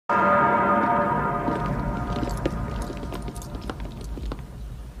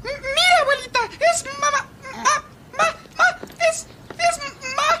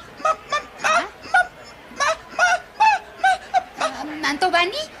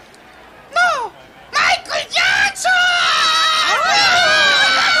¡Michael Jackson!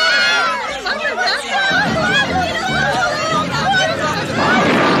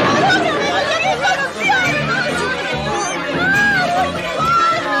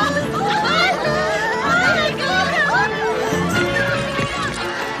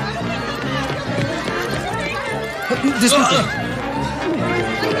 Disculpe.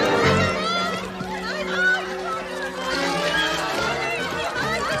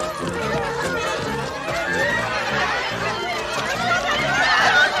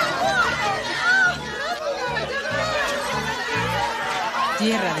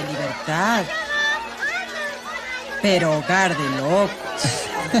 Tierra de libertad, pero hogar de locos.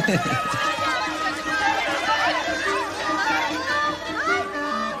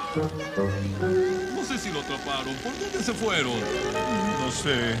 No sé si lo atraparon. ¿Por dónde se fueron? No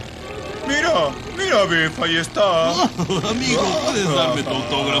sé. Mira, Biff, ahí está. Amigo, ¿puedes darme tu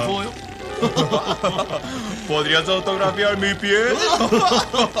autógrafo? ¿Podrías autografiar mi piel?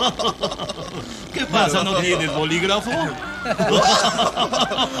 ¿Qué pasa? ¿No tienes bolígrafo?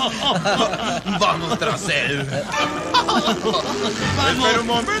 Vamos tras él. Espera un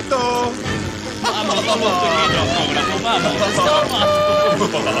momento. Vamos, estoy viendo autógrafo,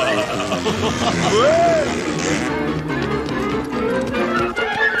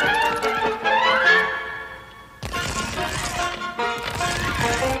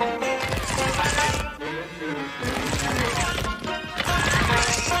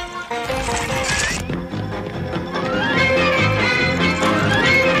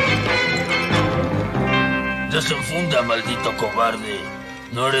 Desenfunda, maldito cobarde.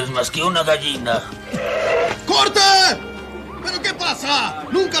 No eres más que una gallina. ¡Corte! ¿Pero qué pasa?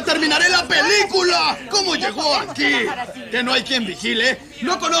 ¡Nunca terminaré la película! ¿Cómo llegó aquí? ¿Que no hay quien vigile?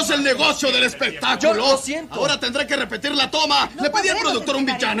 ¿No conoce el negocio del espectáculo? Yo lo siento. Ahora tendré que repetir la toma. Le pedí al productor un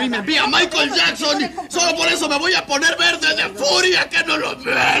villano y me envía a Michael Jackson. Solo por eso me voy a poner verde de furia, que no lo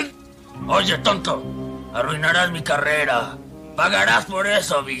ven. Oye, tonto. Arruinarás mi carrera. Pagarás por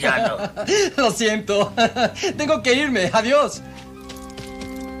eso, villano. Lo siento. Tengo que irme. Adiós.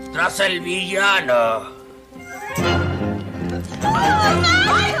 Tras el villano.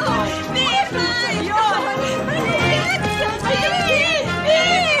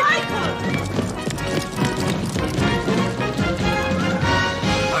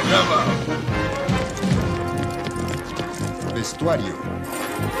 Allá va. Vestuario.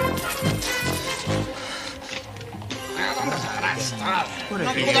 ¿Dónde sabrá estar? No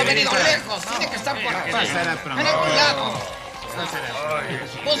pudo haber ido lejos. Tiene que estar por aquí. En algún lado.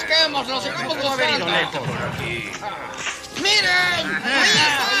 Busquémoslo, sigamos buscando. ¡Miren! ¡Ahí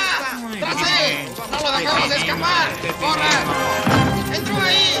está! ¡Tras él! ¡No lo dejamos de escapar! ¡Corran! ¡Entró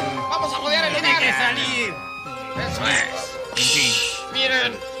ahí! ¡Vamos a rodear el lugar! ¡Tiene que salir! ¡Eso es!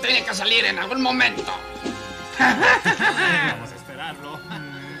 Miren, tiene que salir en algún momento. Vamos a esperarlo.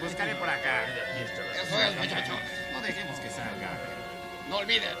 Buscaré por acá. Eso es, muchachos. No dejemos que salga. No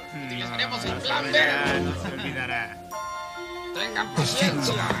olviden, utilizaremos el plan B. No se olvidará. Tengan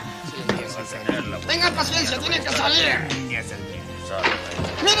paciencia. Tengan paciencia, tienen que salir. Ya salió.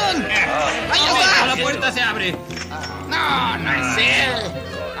 ¡Miren! ¡Ahí está! La puerta se abre. No, no es él.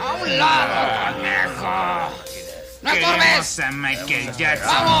 A un lado, conejo. ¡No estorbes! A Michael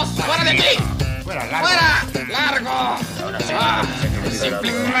Jackson. ¡Vamos! ¡Fuera de aquí! Fuera, largo. ¡Fuera! ¡Largo!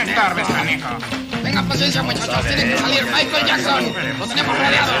 Simplemente. No estorbes, conejo. Tengan paciencia, muchachos. Tienen que salir. Michael Jackson. Lo tenemos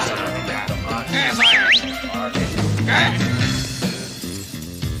rodeados. Eso es. ¿Qué?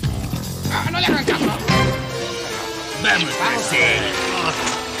 Ah, no le hagan caso. Vamos, él.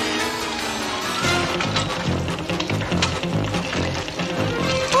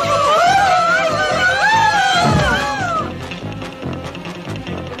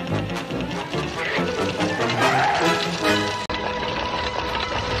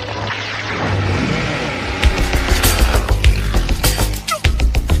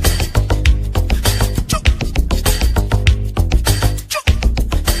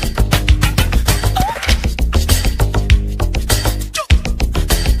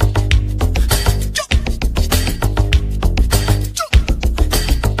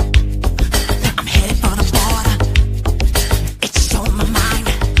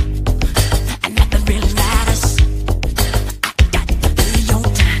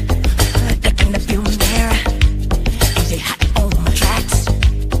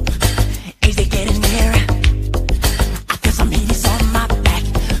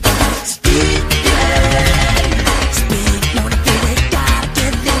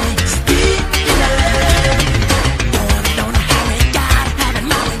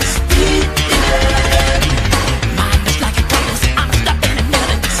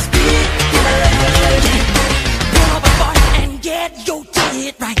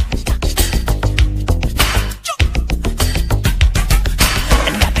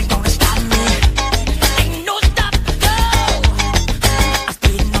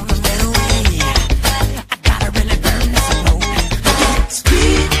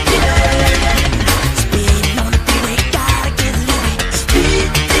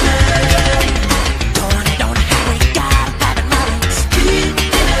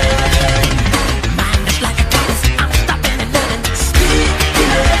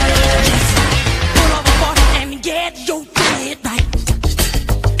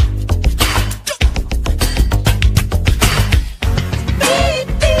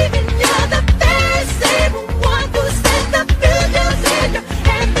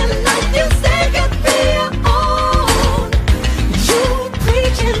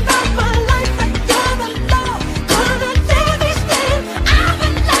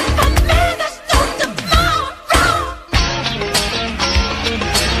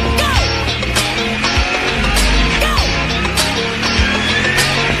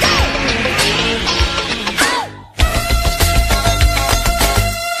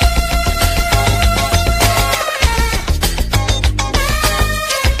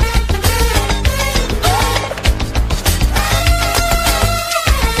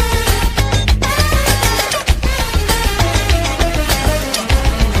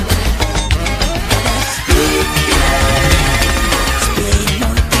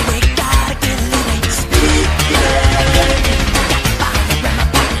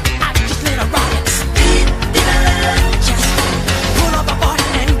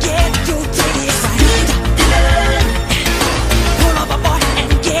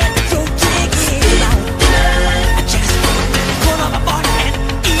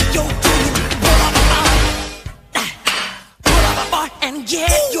 and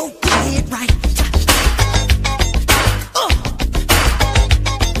get your head right.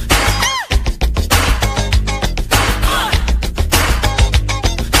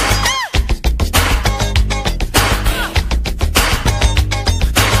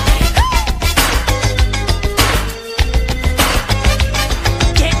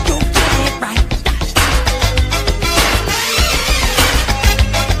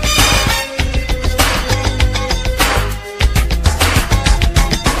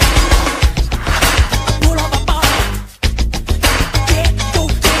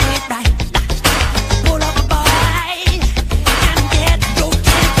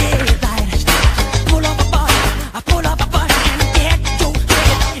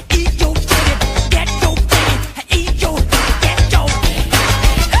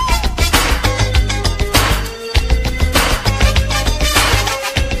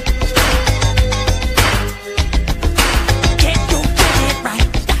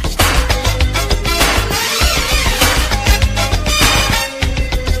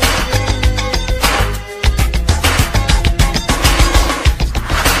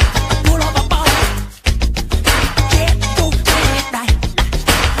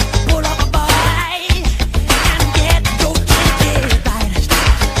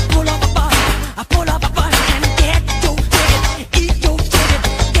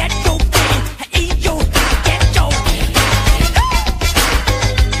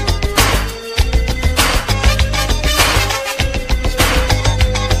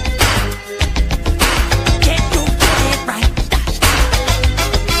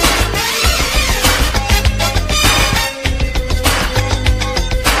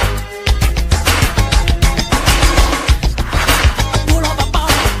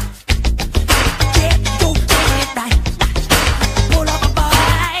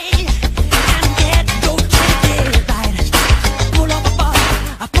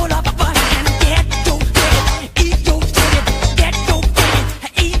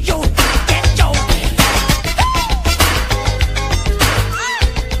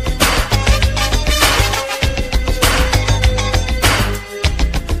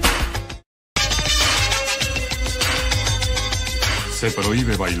 Se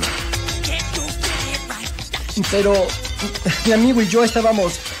prohíbe bailar. Pero mi amigo y yo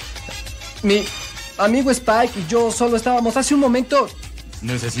estábamos... Mi amigo Spike y yo solo estábamos hace un momento...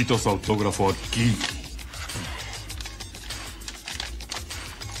 Necesito su autógrafo aquí.